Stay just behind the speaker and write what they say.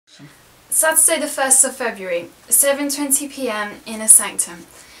Saturday the 1st of February, 7:20 p.m. in a sanctum.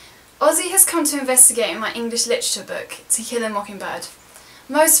 Ozzy has come to investigate my English literature book, To Kill a Mockingbird.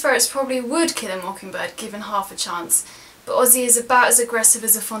 Most ferrets probably would kill a mockingbird given half a chance, but Ozzy is about as aggressive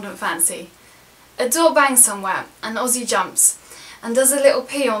as a fondant fancy. A door bangs somewhere, and Ozzy jumps, and does a little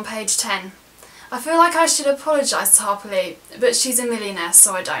pee on page 10. I feel like I should apologise to Harper Lee, but she's a millionaire,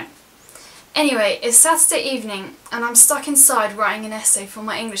 so I don't. Anyway, it's Saturday evening, and I'm stuck inside writing an essay for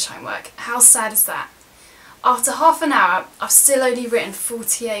my English homework. How sad is that? After half an hour, I've still only written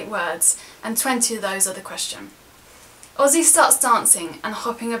 48 words, and 20 of those are the question. Ozzy starts dancing and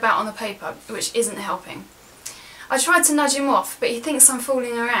hopping about on the paper, which isn't helping. I tried to nudge him off, but he thinks I'm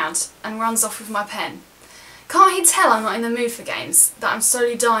fooling around, and runs off with my pen. Can't he tell I'm not in the mood for games, that I'm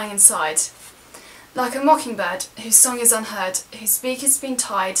slowly dying inside? Like a mockingbird, whose song is unheard, whose beak has been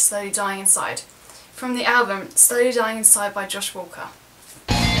tied, slowly dying inside. From the album, Slowly Dying Inside by Josh Walker.